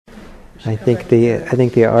I think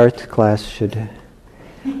the art class should.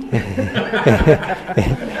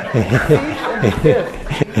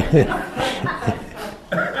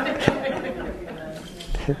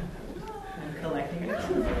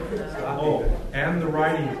 Oh, and the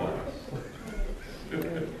writing class.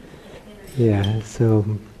 Yeah. So.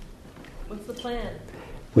 What's the plan?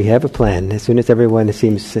 We have a plan. As soon as everyone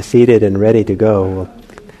seems seated and ready to go,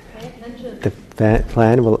 the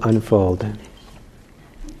plan will unfold.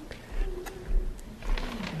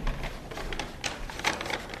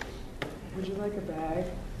 Would you like a bag?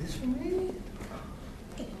 This for me?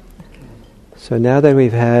 So now that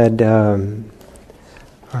we've had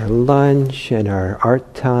our lunch and our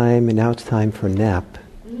art time, and now it's time for nap.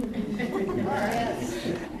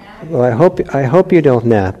 Well, I hope you don't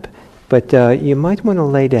nap, but you might want to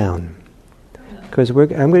lay down, because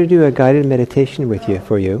I'm going to do a guided meditation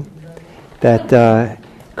for you that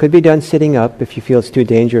could be done sitting up if you feel it's too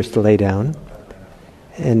dangerous to lay down,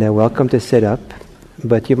 and welcome to sit up.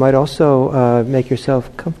 But you might also make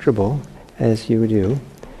yourself comfortable as you do.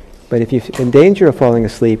 But if you're in danger of falling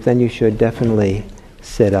asleep, then you should definitely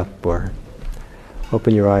sit up or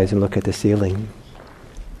open your eyes and look at the ceiling.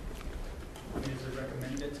 Is it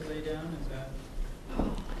recommended to lay down? Is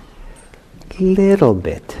that? Little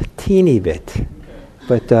bit, teeny bit. Okay.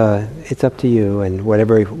 But it's up to you and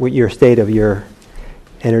whatever your state of your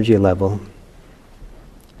energy level.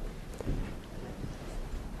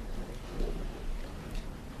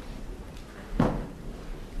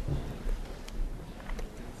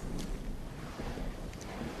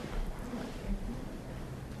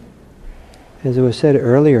 As it was said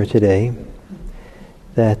earlier today,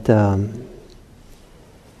 that,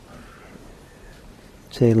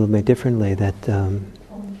 say it a little bit differently, that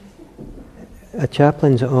a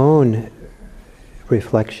chaplain's own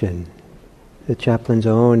reflection, the chaplain's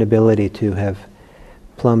own ability to have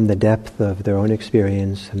plumbed the depth of their own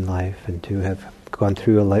experience in life and to have gone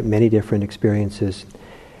through many different experiences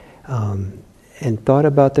and thought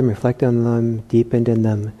about them, reflected on them, deepened in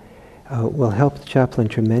them, will help the chaplain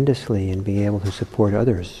tremendously in being able to support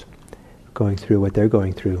others going through what they're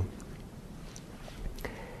going through.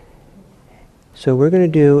 So we're going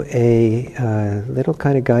to do a little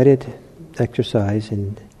kind of guided exercise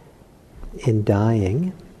in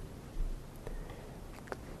dying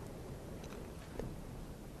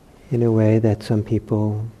in a way that some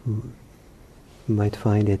people might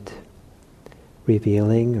find it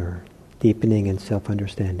revealing or deepening in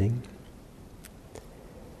self-understanding.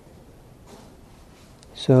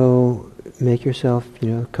 So make yourself,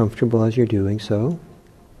 comfortable as you're doing so,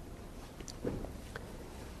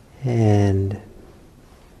 and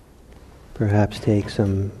perhaps take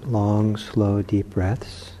some long, slow, deep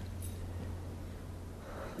breaths.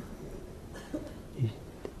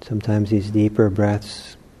 Sometimes these deeper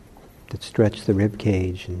breaths that stretch the rib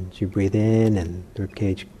cage, and as you breathe in, and the rib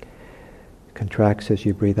cage contracts as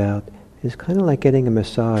you breathe out, is kind of like getting a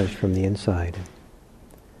massage from the inside.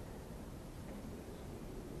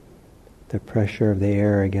 The pressure of the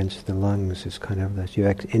air against the lungs is kind of, as you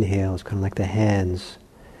inhale, is kind of like the hands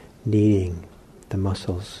kneading the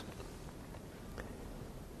muscles.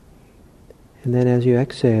 And then as you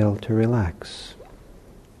exhale, to relax.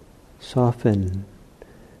 Soften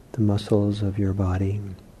the muscles of your body.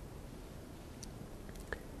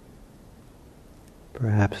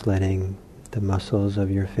 Perhaps letting the muscles of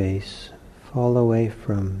your face fall away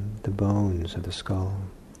from the bones of the skull.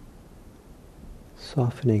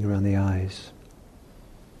 Softening around the eyes.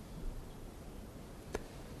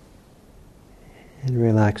 And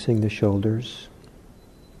relaxing the shoulders.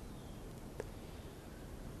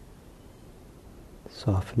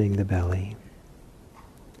 Softening the belly.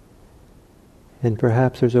 And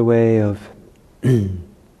perhaps there's a way of,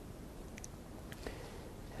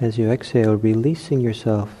 as you exhale, releasing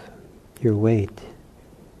yourself, your weight,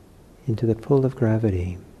 into the pull of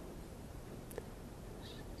gravity.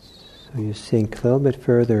 So you sink a little bit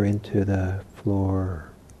further into the floor,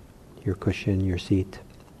 your cushion, your seat.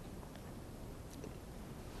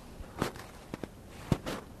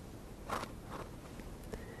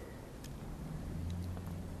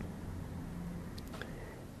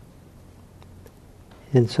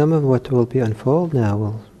 And some of what will be unfold now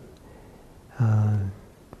will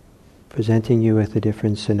presenting you with the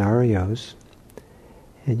different scenarios,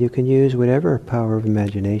 and you can use whatever power of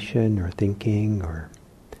imagination or thinking or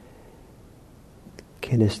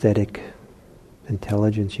kinesthetic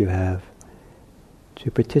intelligence you have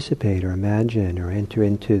to participate or imagine or enter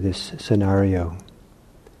into this scenario.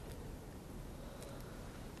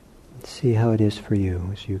 See how it is for you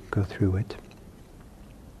as you go through it.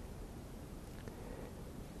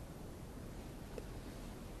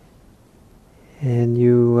 And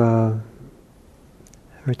you are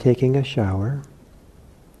taking a shower.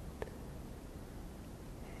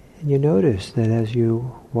 And you notice that as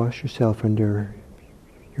you wash yourself under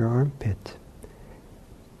your armpit,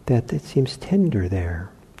 that it seems tender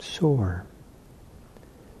there, sore.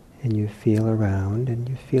 And you feel around, and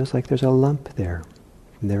it feels like there's a lump there,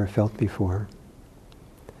 never felt before.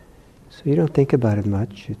 So you don't think about it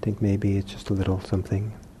much. You think maybe it's just a little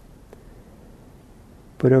something.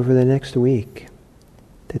 But over the next week,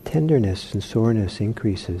 the tenderness and soreness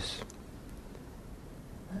increases.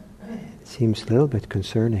 It seems a little bit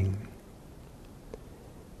concerning.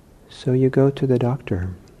 So you go to the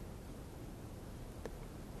doctor.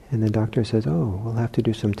 And the doctor says, oh, we'll have to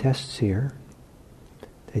do some tests here.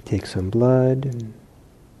 They take some blood.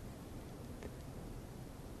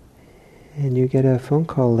 And you get a phone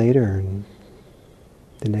call later,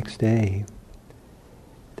 the next day,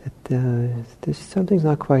 that something's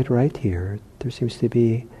not quite right here. There seems to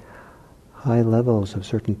be high levels of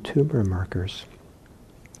certain tumor markers.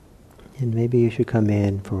 And maybe you should come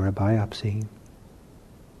in for a biopsy.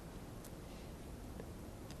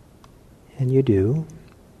 And you do.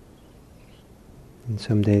 And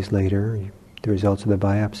some days later, the results of the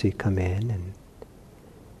biopsy come in, and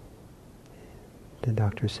the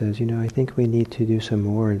doctor says, I think we need to do some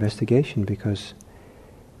more investigation because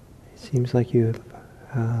it seems like you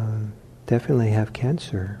definitely have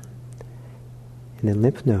cancer in the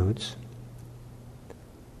lymph nodes.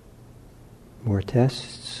 More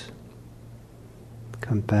tests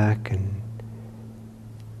come back, and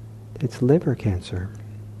it's liver cancer,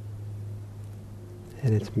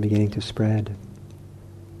 and it's beginning to spread.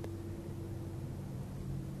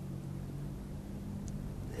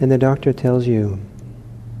 And the doctor tells you,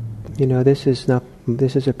 this is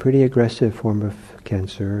a pretty aggressive form of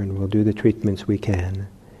cancer, and we'll do the treatments we can.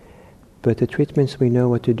 But the treatments we know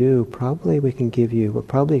what to do, probably we can give you, will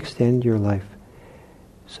probably extend your life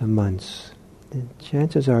some months. And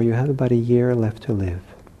chances are you have about a year left to live.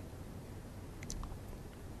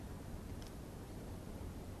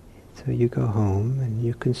 So you go home and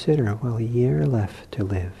you consider, a year left to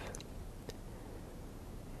live.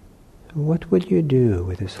 What would you do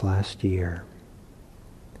with this last year?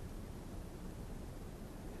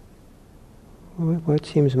 What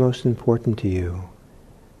seems most important to you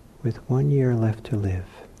with 1 year left to live?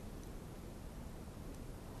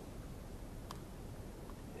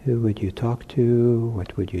 Who would you talk to?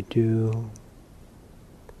 What would you do?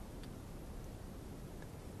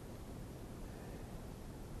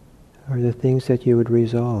 Are there things that you would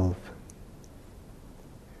resolve,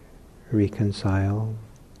 reconcile?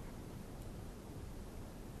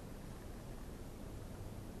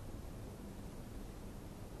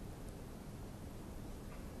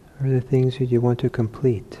 Are there things that you want to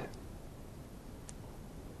complete?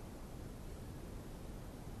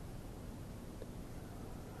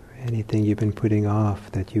 Or anything you've been putting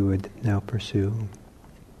off that you would now pursue?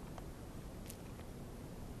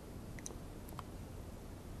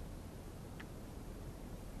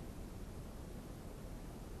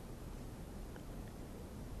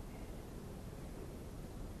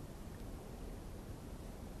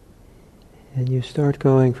 And you start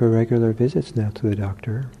going for regular visits now to the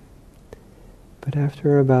doctor. But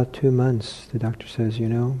after about 2 months, the doctor says,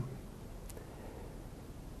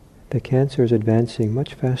 the cancer is advancing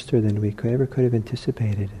much faster than we ever could have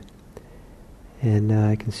anticipated. And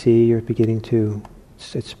I can see you're beginning to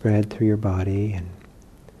spread through your body.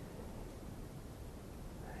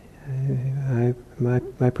 And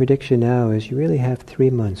my prediction now is you really have 3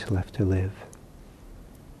 months left to live.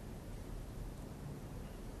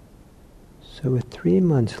 So with 3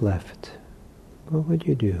 months left, what would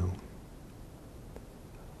you do?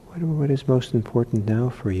 What is most important now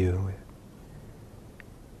for you?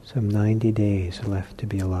 Some 90 days left to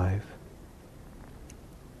be alive.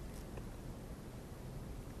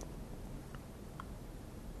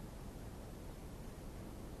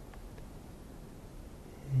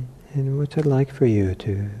 And what's it like for you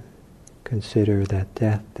to consider that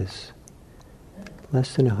death is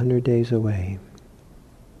less than 100 days away?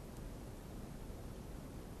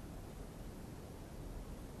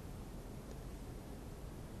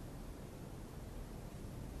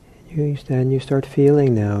 You start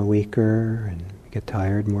feeling now weaker and get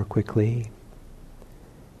tired more quickly.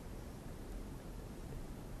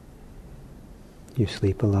 You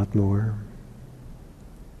sleep a lot more.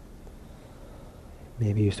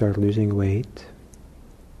 Maybe you start losing weight.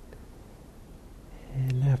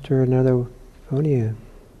 And after only a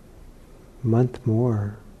month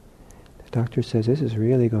more, the doctor says, this is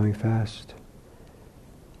really going fast.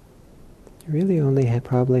 You really only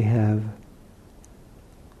probably have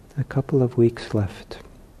a couple of weeks left.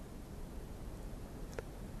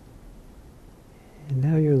 And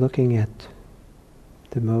now you're looking at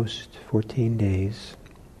the most 14 days.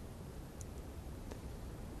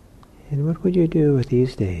 And what would you do with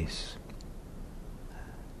these days?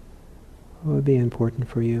 What would be important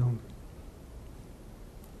for you?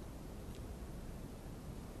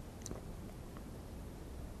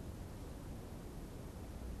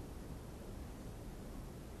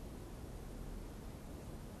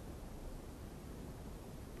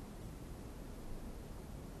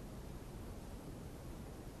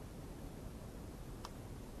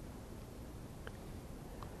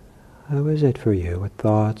 How is it for you? What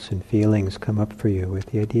thoughts and feelings come up for you with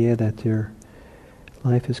the idea that your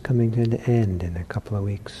life is coming to an end in a couple of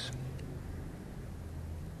weeks?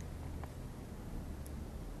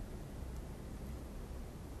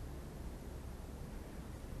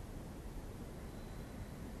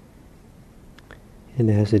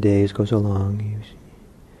 And as the days goes along,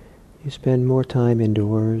 you spend more time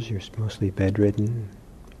indoors. You're mostly bedridden.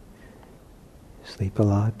 You sleep a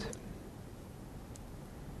lot.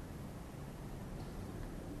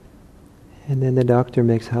 And then the doctor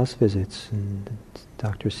makes house visits, and the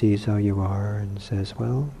doctor sees how you are and says,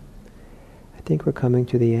 well, I think we're coming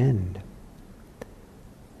to the end.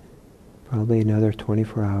 Probably another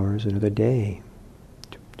 24 hours, another day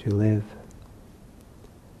to live.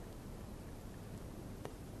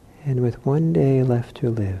 And with one day left to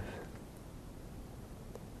live,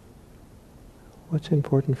 what's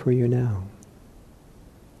important for you now?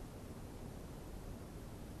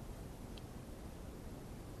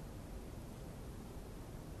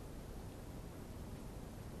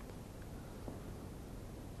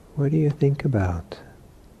 What do you think about?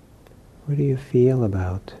 What do you feel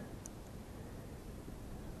about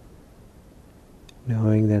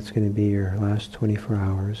knowing that's going to be your last 24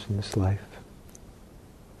 hours in this life?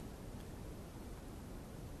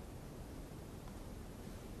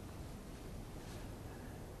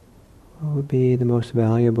 What would be the most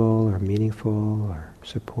valuable or meaningful or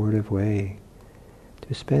supportive way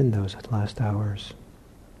to spend those last hours?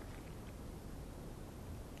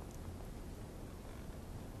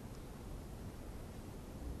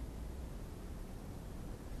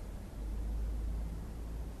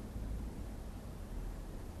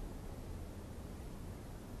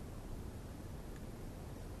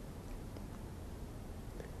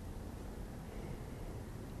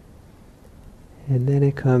 And then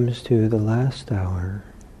it comes to the last hour.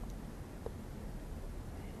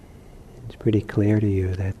 It's pretty clear to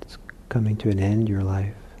you that it's coming to an end, your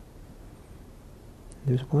life.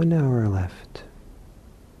 There's 1 hour left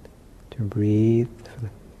to breathe for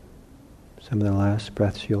some of the last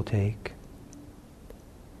breaths you'll take,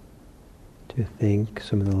 to think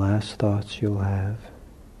some of the last thoughts you'll have,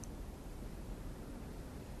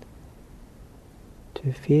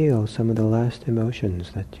 to feel some of the last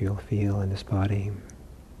emotions that you'll feel in this body.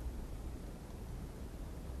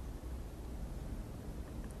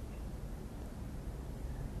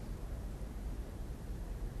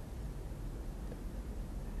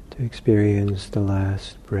 To experience the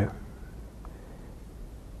last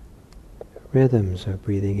rhythms of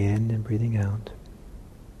breathing in and breathing out.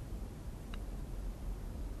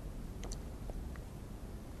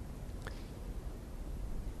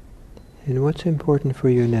 And what's important for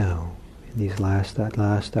you now in that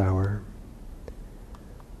last hour?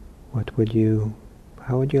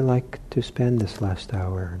 How would you like to spend this last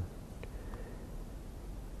hour?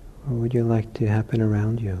 What would you like to happen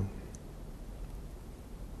around you?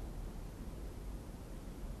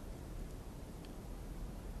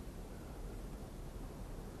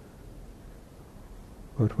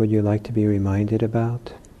 What would you like to be reminded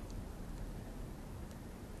about?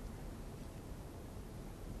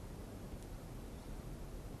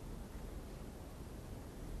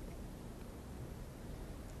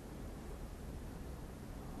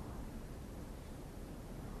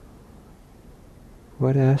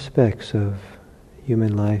 What aspects of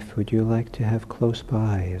human life would you like to have close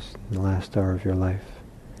by as in the last hour of your life?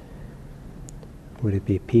 Would it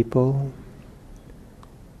be people?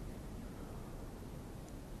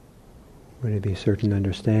 Would it be certain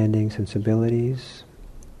understandings, sensibilities,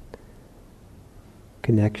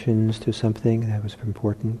 connections to something that was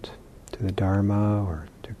important, to the Dharma or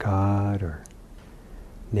to God or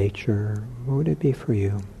nature? What would it be for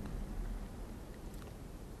you?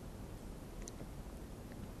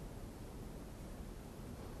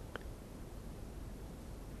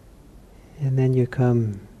 And then you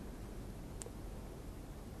come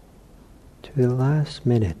to the last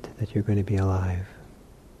minute that you're going to be alive.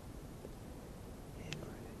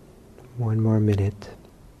 1 more minute.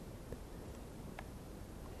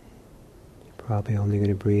 probably only going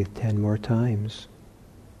to breathe 10 more times.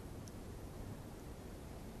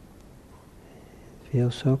 Feel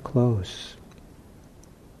so close.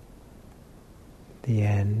 The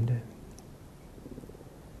end.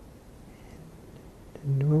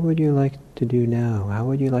 And what would you like to do now? How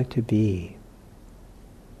would you like to be?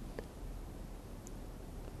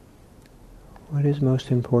 What is most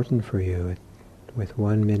important for you with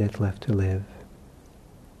 1 minute left to live?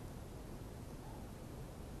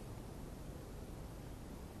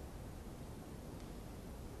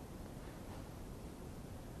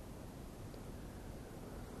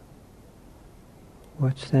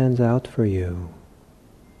 What stands out for you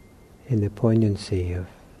in the poignancy of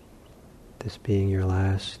this being your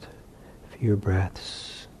last few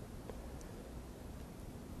breaths,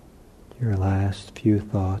 your last few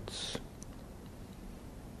thoughts?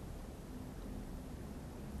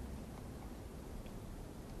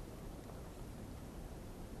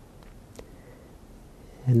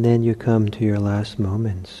 And then you come to your last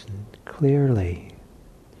moments, and clearly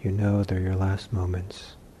you know they're your last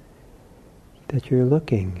moments, that you're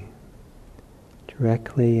looking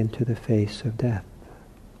directly into the face of death,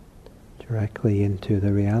 directly into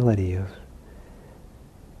the reality of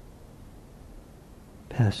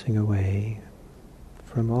passing away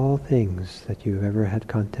from all things that you've ever had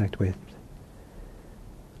contact with,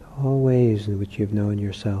 all ways in which you've known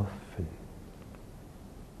yourself, and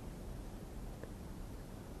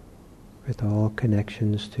with all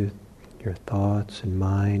connections to your thoughts and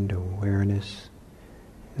mind, awareness.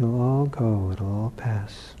 It'll all go, it'll all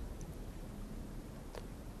pass.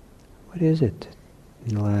 What is it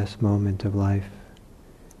in the last moment of life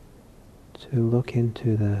to look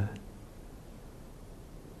into the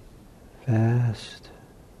vast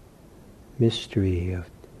mystery of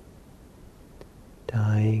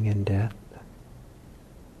dying and death?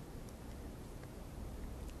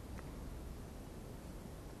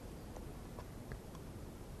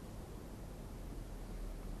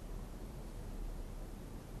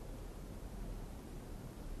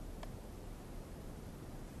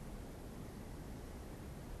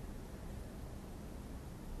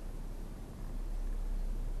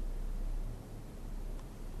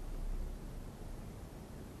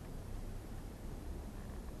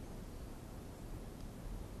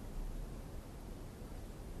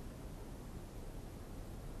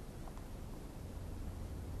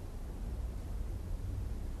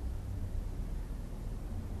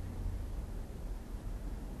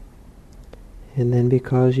 And then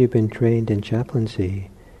because you've been trained in chaplaincy,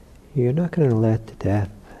 you're not going to let death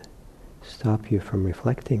stop you from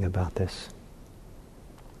reflecting about this.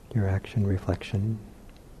 Your action reflection.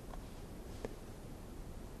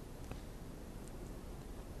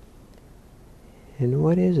 And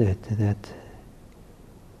what is it that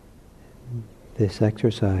this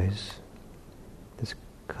exercise, this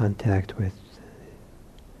contact with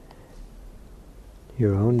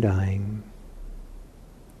your own dying,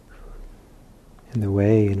 and the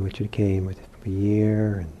way in which it came with a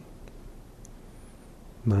year and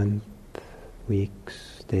month,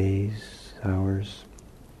 weeks, days, hours.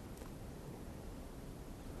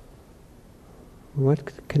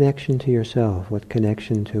 What connection to yourself, what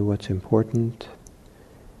connection to what's important,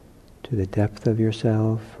 to the depth of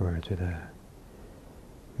yourself, or to the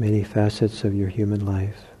many facets of your human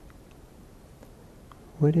life?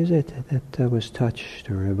 What is it that was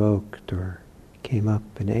touched or evoked or came up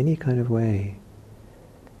in any kind of way?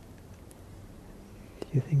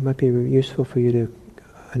 Do you think might be useful for you to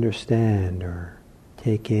understand or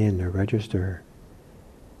take in or register?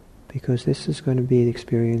 Because this is going to be the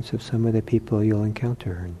experience of some of the people you'll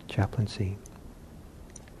encounter in chaplaincy.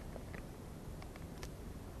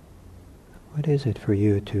 What is it for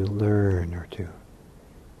you to learn or to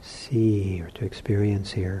see or to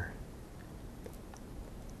experience here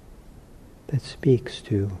that speaks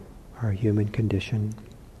to our human condition?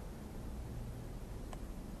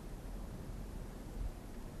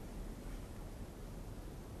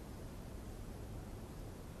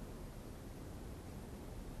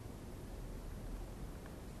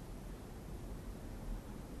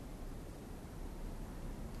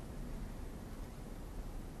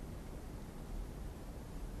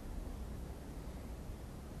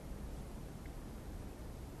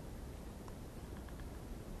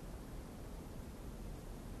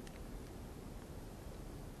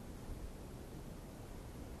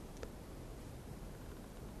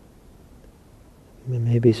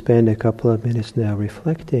 Maybe spend a couple of minutes now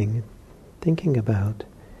reflecting, thinking about,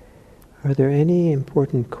 are there any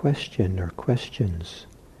important question or questions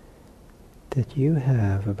that you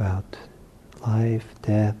have about life,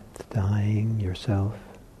 death, dying, yourself,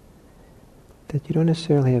 that you don't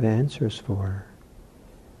necessarily have answers for,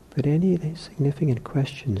 But any significant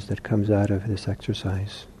questions that comes out of this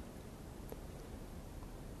exercise?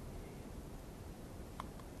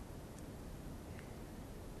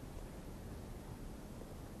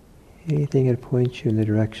 Anything that points you in the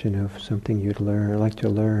direction of something you'd like to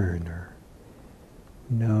learn, or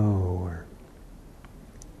know, or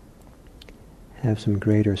have some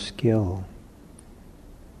greater skill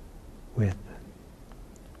with.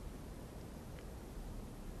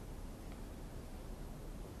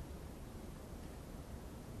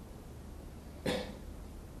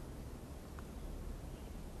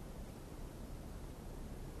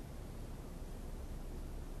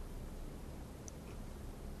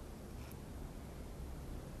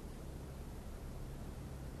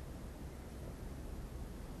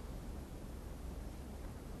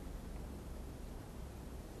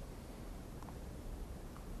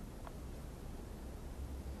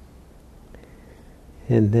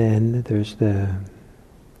 And then there's the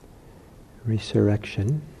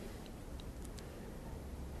resurrection.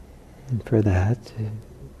 And for that,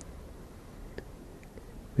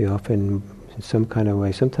 we often, in some kind of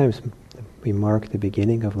way, sometimes we mark the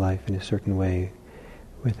beginning of life in a certain way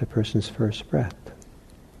with a person's first breath.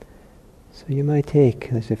 So you might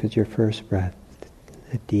take, as if it's your first breath,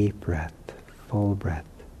 a deep breath, full breath.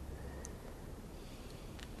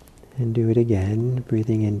 And do it again,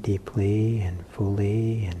 breathing in deeply and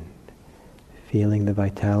fully, and feeling the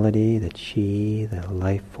vitality, the chi, the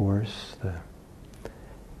life force,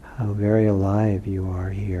 how very alive you are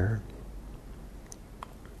here.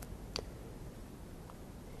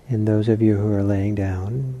 And those of you who are laying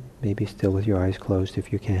down, maybe still with your eyes closed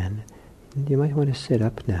if you can, you might want to sit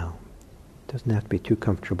up now. It doesn't have to be too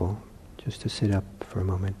comfortable, just to sit up for a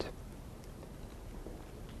moment.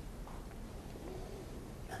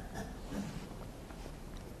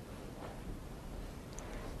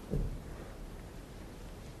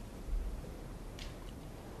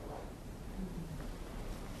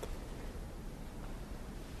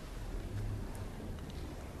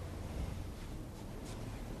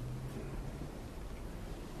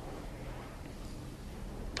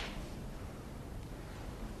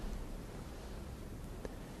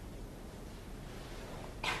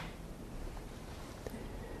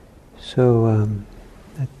 So,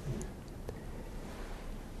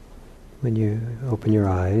 when you open your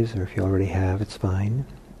eyes, or if you already have, it's fine.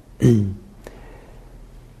 In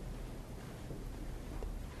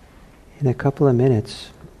a couple of minutes,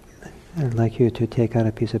 I'd like you to take out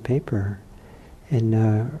a piece of paper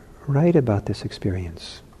and write about this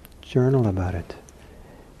experience. Journal about it.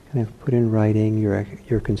 Kind of put in writing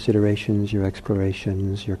your considerations, your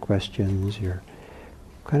explorations, your questions, your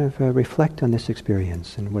kind of reflect on this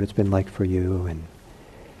experience and what it's been like for you,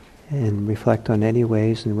 and reflect on any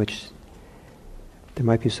ways in which there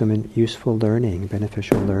might be some useful learning,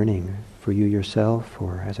 beneficial learning for you yourself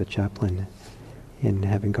or as a chaplain in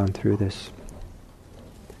having gone through this.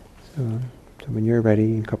 So when you're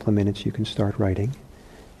ready, in a couple of minutes you can start writing,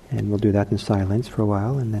 and we'll do that in silence for a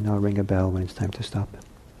while, and then I'll ring a bell when it's time to stop.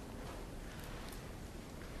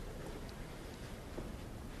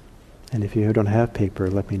 And if you don't have paper,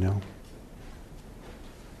 let me know.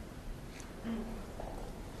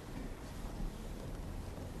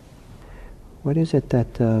 What is it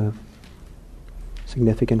that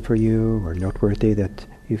significant for you or noteworthy that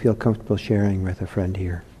you feel comfortable sharing with a friend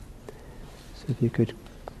here? So if you could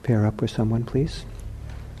pair up with someone, please.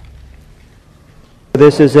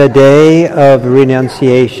 This is a day of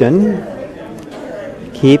renunciation.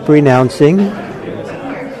 Keep renouncing.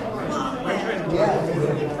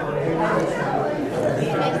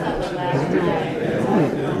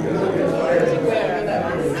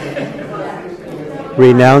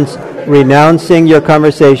 Renouncing your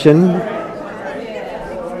conversation.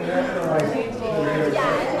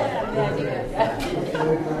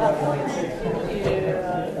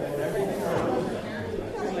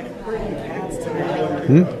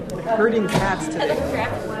 Herding cats today.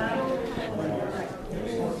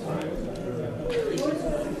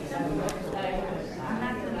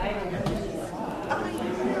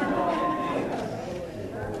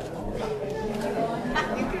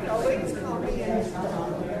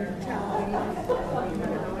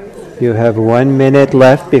 You have 1 minute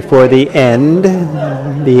left before the end.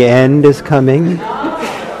 The end is coming.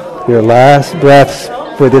 Your last breaths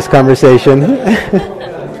for this conversation.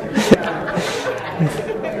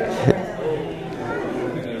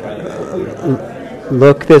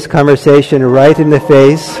 Look this conversation right in the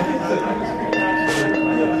face.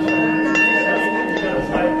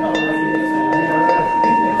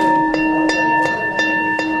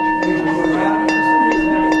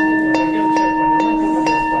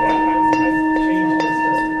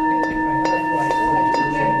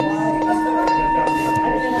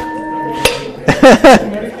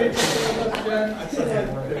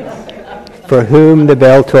 for whom the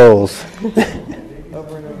bell tolls.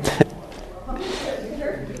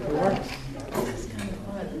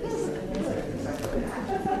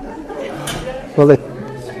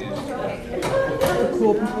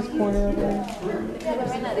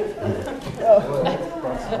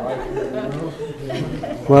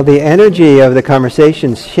 Well, the energy of the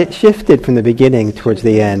conversation shifted from the beginning towards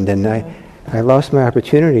the end, and I lost my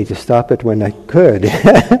opportunity to stop it when I could.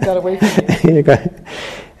 Got away from you.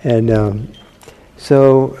 And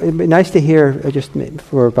so it'd be nice to hear, just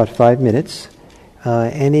for about 5 minutes,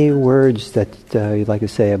 any words that you'd like to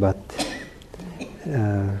say about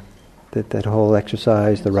that whole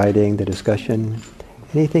exercise, the writing, the discussion.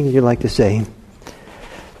 Anything you'd like to say?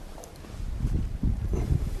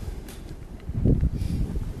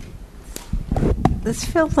 This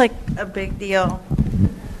feels like a big deal.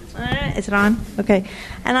 Is it on? Okay.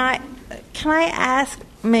 And can I ask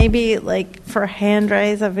maybe like for a hand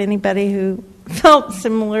raise of anybody who felt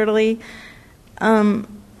similarly?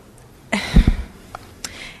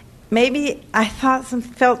 Maybe I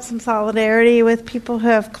felt some solidarity with people who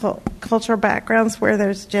have cultural backgrounds where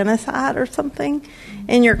there's genocide or something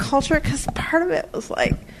in your culture, because part of it was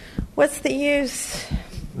like, what's the use?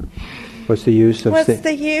 What's the use of... What's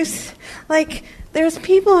the use? Like, there's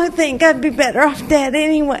people who think I'd be better off dead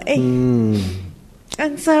anyway.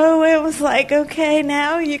 And so it was like, okay,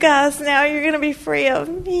 now you're going to be free of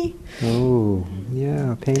me. Oh,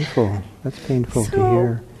 yeah, painful. That's painful to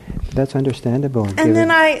hear. That's understandable. And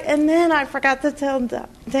then I forgot to tell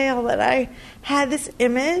Dale that I had this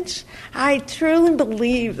image. I truly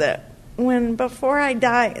believe that before I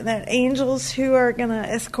die, that angels who are going to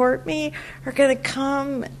escort me are going to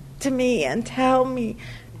come to me and tell me,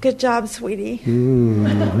 "Good job, sweetie.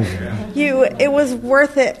 It was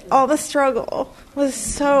worth it. All the struggle was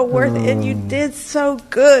so worth it, and you did so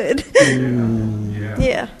good."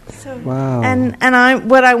 Yeah. So, wow. And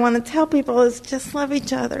what I want to tell people is just love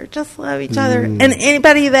each other. Just love each other. And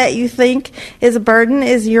anybody that you think is a burden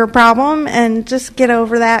is your problem, and just get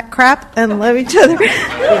over that crap and love each other.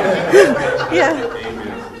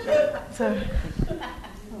 Yeah. So.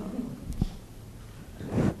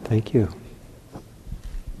 Thank you.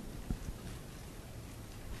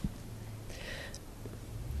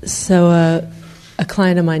 So a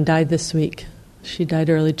client of mine died this week. She died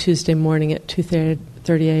early Tuesday morning at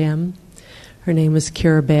 2:30 a.m. Her name was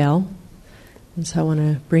Kira Bale. And so I want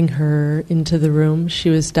to bring her into the room. She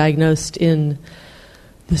was diagnosed in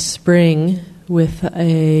the spring with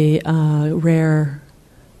a rare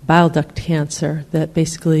bile duct cancer that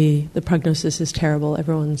basically the prognosis is terrible.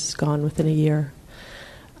 Everyone's gone within a year.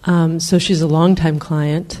 So she's a longtime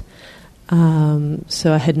client.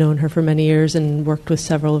 So I had known her for many years and worked with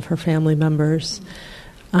several of her family members.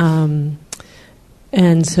 And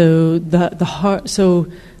so so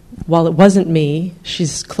while it wasn't me,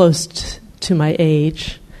 she's close to my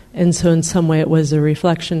age, and so in some way it was a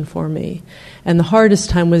reflection for me. And the hardest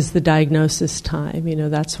time was the diagnosis time.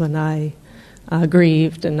 That's when I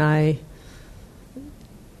grieved, and I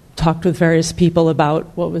talked with various people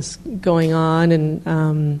about what was going on,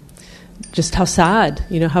 and just how sad,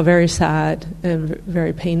 how very sad and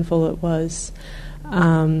very painful it was.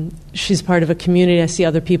 She's part of a community. I see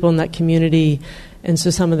other people in that community, and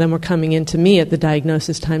so some of them were coming into me at the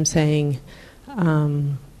diagnosis time saying,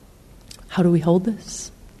 how do we hold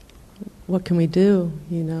this? What can we do,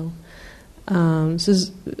 So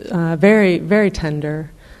it's very, very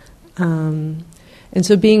tender. And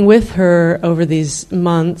so being with her over these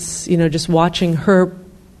months, just watching her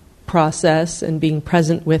process and being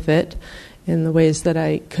present with it in the ways that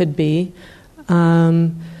I could be.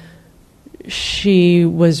 She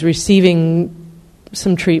was receiving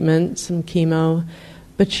some treatment, some chemo,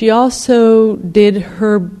 but she also did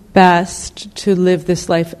her best to live this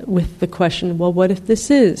life with the question, well, what if this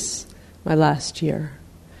is my last year?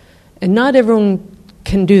 And not everyone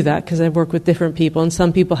can do that, because I work with different people, and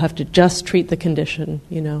some people have to just treat the condition,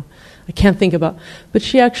 I can't think about. But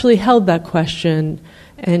she actually held that question,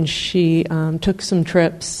 and she took some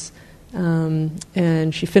trips,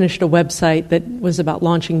 and she finished a website that was about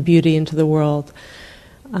launching beauty into the world.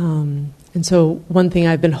 And so one thing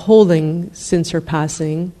I've been holding since her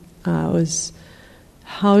passing was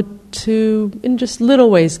how to, in just little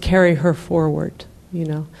ways, carry her forward,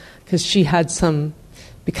 because she had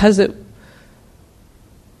because it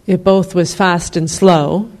both was fast and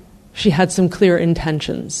slow, she had some clear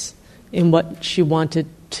intentions in what she wanted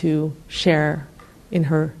to share in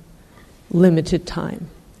her limited time.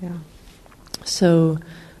 Yeah. So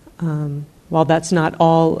while that's not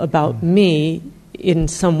all about me, in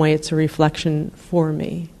some way it's a reflection for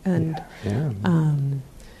me. And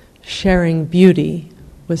sharing beauty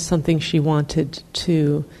was something she wanted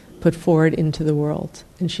to put forward into the world.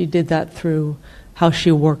 And she did that through how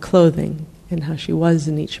she wore clothing and how she was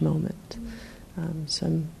in each moment. So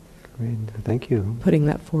I'm Great. Thank you. putting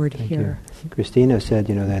that forward Thank here. you. Christina said,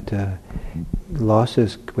 that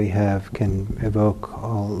losses we have can evoke a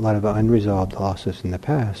lot of unresolved losses in the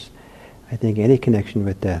past. I think any connection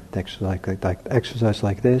with death, exercise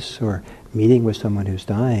like this, or meeting with someone who's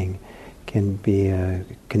dying, can be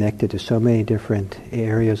connected to so many different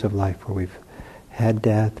areas of life where we've had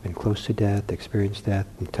death, been close to death, experienced death,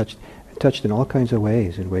 and touched in all kinds of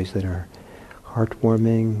ways, in ways that are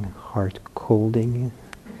heartwarming, heart-colding,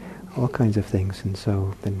 all kinds of things. And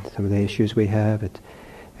so then some of the issues we have,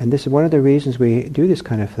 and this is one of the reasons we do this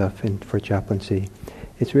kind of stuff for chaplaincy.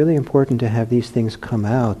 It's really important to have these things come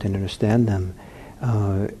out and understand them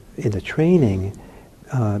in the training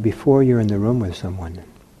before you're in the room with someone.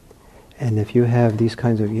 And if you have these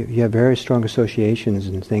kinds of, you have very strong associations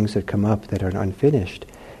and things that come up that are unfinished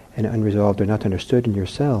and unresolved or not understood in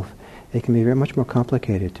yourself, it can be very much more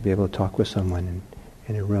complicated to be able to talk with someone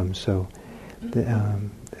in a room. So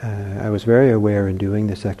I was very aware in doing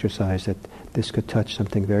this exercise that this could touch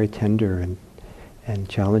something very tender and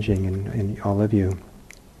challenging in all of you.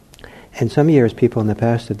 And some years, people in the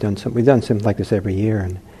past have we've done something like this every year,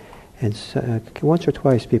 and once or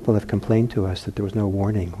twice people have complained to us that there was no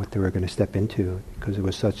warning what they were going to step into because it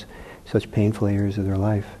was such painful areas of their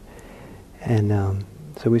life. And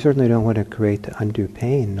so we certainly don't want to create undue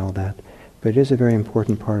pain and all that, but it is a very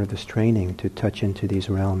important part of this training to touch into these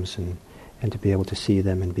realms and to be able to see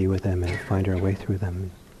them and be with them and find our way through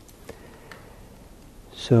them.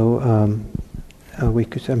 So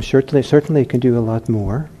I'm certainly can do a lot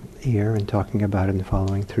more here and talking about it and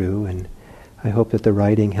following through, and I hope that the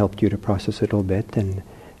writing helped you to process it a little bit, and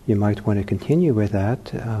you might want to continue with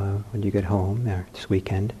that when you get home or this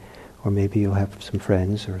weekend, or maybe you'll have some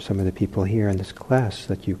friends or some of the people here in this class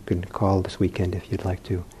that you can call this weekend if you'd like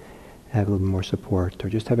to have a little more support, or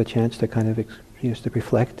just have a chance to kind of to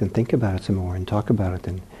reflect and think about it some more and talk about it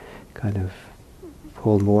and kind of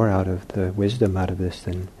pull more out of the wisdom out of this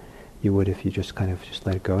than you would if you just kind of just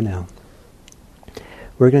let it go now.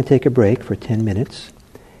 We're going to take a break for 10 minutes,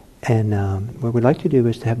 and what we'd like to do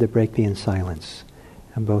is to have the break be in silence,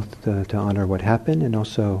 and both to honor what happened and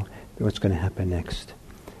also what's going to happen next.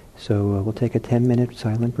 So we'll take a 10-minute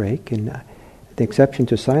silent break, and the exception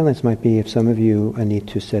to silence might be if some of you need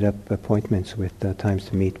to set up appointments with times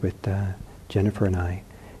to meet with Jennifer and I.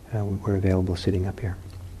 We're available sitting up here.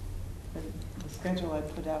 And the schedule I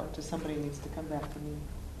put out to somebody needs to come back to me.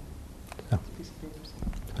 So, Piece of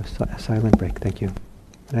paper. a silent break, thank you.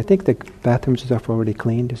 And I think the bathrooms are already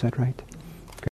cleaned, is that right?